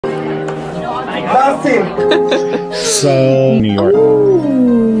Last team. So, New York.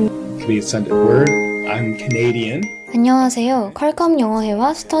 Please send a word. I'm Canadian. 안녕하세요. 컬컴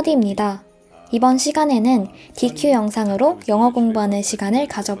영어회화 스터디입니다. 이번 시간에는 DQ 영상으로 영어 공부하는 시간을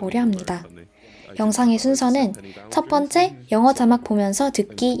가져보려 합니다. 영상의 순서는 첫 번째, 영어 자막 보면서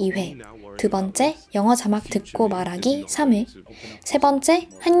듣기 2회, 두 번째, 영어 자막 듣고 말하기 3회, 세 번째,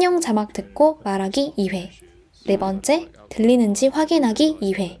 한영 자막 듣고 말하기 2회, 네 번째, 들리는지 확인하기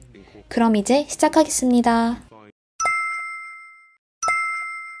 2회. 그럼 이제 시작하겠습니다.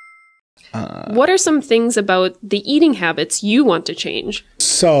 What are some things about the eating habits you want to change?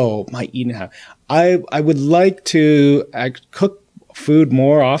 So, my eating habit. I would like to cook food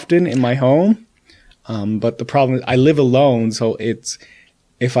more often in my home, but the problem is I live alone, so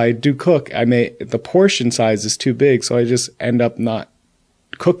if I do cook, the portion size is too big, so I just end up not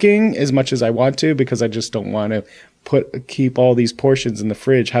cooking as much as I want to because I just don't want to keep all these portions in the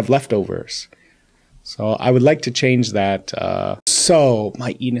fridge, have leftovers. So I would like to change that. So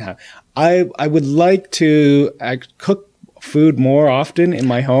my eating habit. I would like to cook food more often in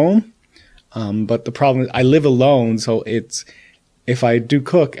my home, but the problem is I live alone, so if I do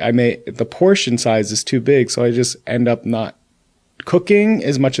cook, the portion size is too big, so I just end up not cooking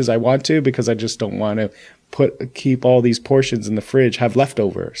as much as I want to because I just don't want to keep all these portions in the fridge, have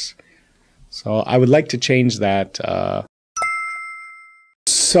leftovers. So I would like to change that.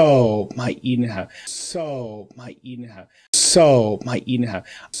 So my eating habit. So my eating habit. So my eating habit.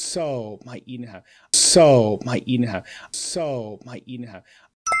 So my eating habit. So my eating habit. So my eating habit.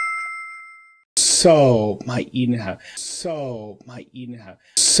 So my eating habit. So my eating habit.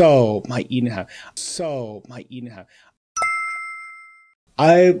 So my eating habit. So my eating habit.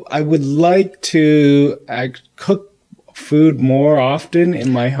 I would like to cook food more often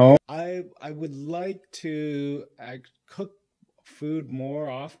in my home. I would like to cook food more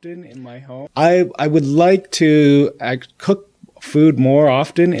often in my home. I would like to cook food more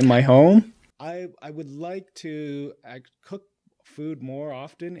often in my home. I would like to cook food more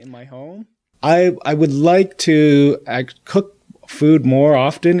often in my home. I would like to cook food more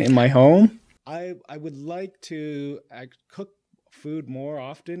often in my home. I would like to cook food more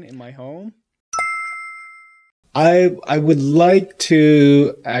often in my home. I would like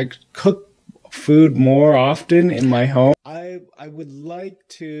to cook food more often in my home. I would like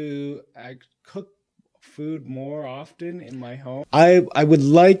to cook food more often in my home. I would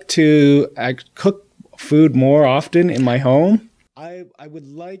like to cook food more often in my home. I would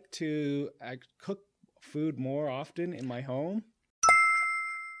like to cook food more often in my home.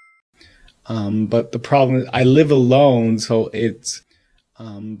 But the problem is I live alone, so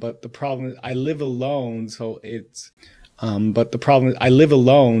but the problem is I live alone, so but the problem is I live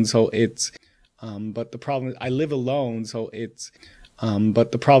alone, so but the problem is I live alone, so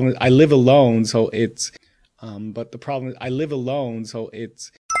but the problem is I live alone, so but the problem is I live alone, so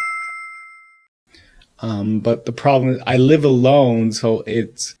but the problem is I live alone, so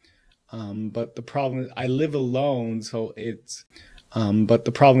but the problem is I live alone, so but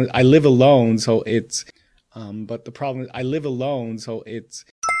the problem is I live alone, so but the problem is I live alone, so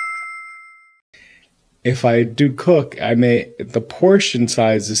if I do cook, the portion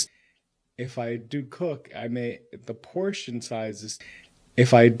size is, if I do cook, the portion size is,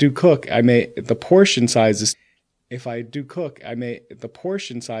 if I do cook, the portion size is, if I do cook, the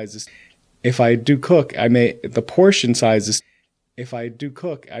portion size is, if I do cook, the portion size is, if I do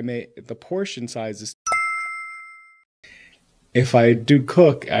cook, the portion size is, if I do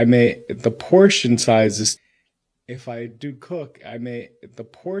cook, the portion size is, if I do cook, the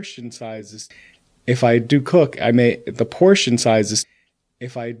portion size is, if I do cook, the portion size is,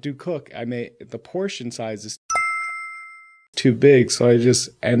 if I do cook, the portion size is too big, so I just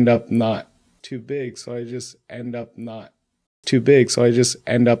end up not too big, so I just end up not too big, so I just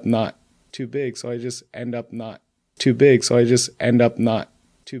end up not too big, so I just end up not too big, so I just end up not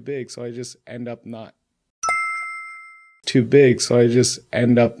too big, so I just end up not too big, so I just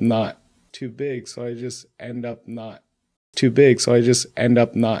end up not too big, so I just end up not too big, so I just end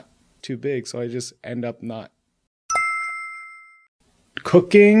up not too big, so I just end up not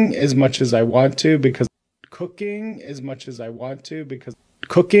cooking as much as I want to because cooking as much as I want to because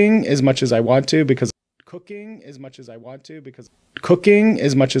cooking as much as I want to because cooking as much as I want to because cooking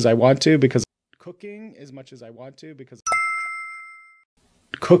as much as I want to because cooking as much as I want to because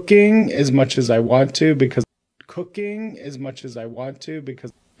cooking as much as I want to because cooking as much as I want to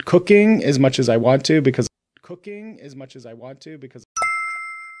because cooking as much as I want to because cooking as much as I want to because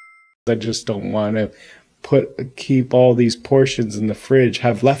I just don't want to keep all these portions in the fridge,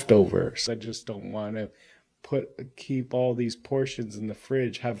 have leftovers. I just don't want to keep all these portions in the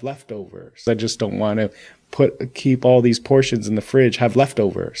fridge, have leftovers. I just don't want to keep all these portions in the fridge, have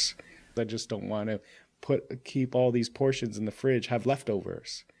leftovers. I just don't want to keep all these portions in the fridge, have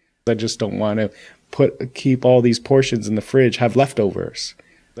leftovers. I just don't want to keep all these portions in the fridge, have leftovers.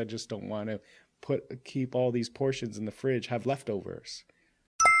 I just don't want to keep all these portions in the fridge, have leftovers.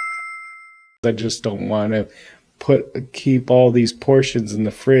 I just don't want to keep all these portions in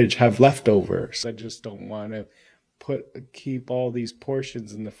the fridge, have leftovers. I just don't want to keep all these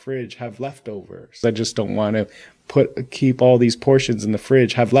portions in the fridge, have leftovers. I just don't want to keep all these portions in the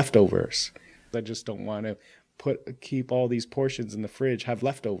fridge, have leftovers. I just don't want to keep all these portions in the fridge, have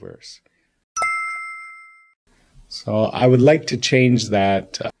leftovers. So I would like to change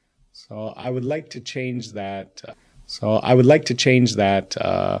that. So I would like to change that. So I would like to change that.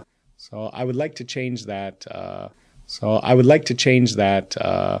 So I would like to change that. So I would like to change that.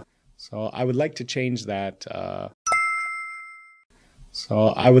 So I would like to change that.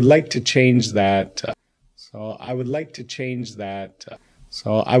 So I would like to change that. So I would like to change that.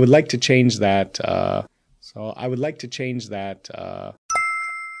 So I would like to change that. So I would like to change that.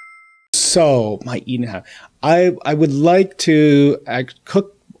 So my eating habit. I would like to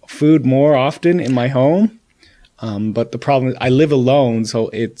cook food more often in my home. But the problem is I live alone, so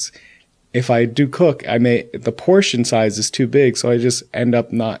it's if I do cook, the portion size is too big, so I just end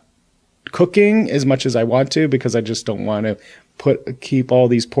up not cooking as much as I want to because I just don't want to keep all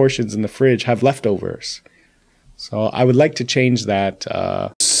these portions in the fridge, have leftovers. So I would like to change that.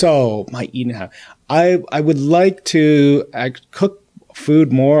 So my eating habit. I would like to cook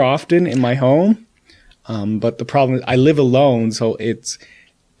food more often in my home. But the problem is I live alone, so it's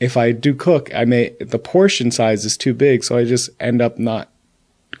if I do cook, the portion size is too big, so I just end up not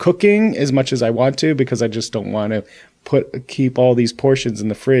cooking as much as I want to because I just don't want to keep all these portions in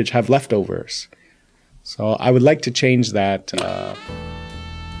the fridge, have leftovers. So I would like to change that.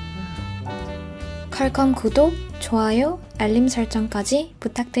 컬컴 구독, 좋아요, 알림 설정까지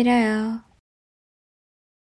부탁드려요.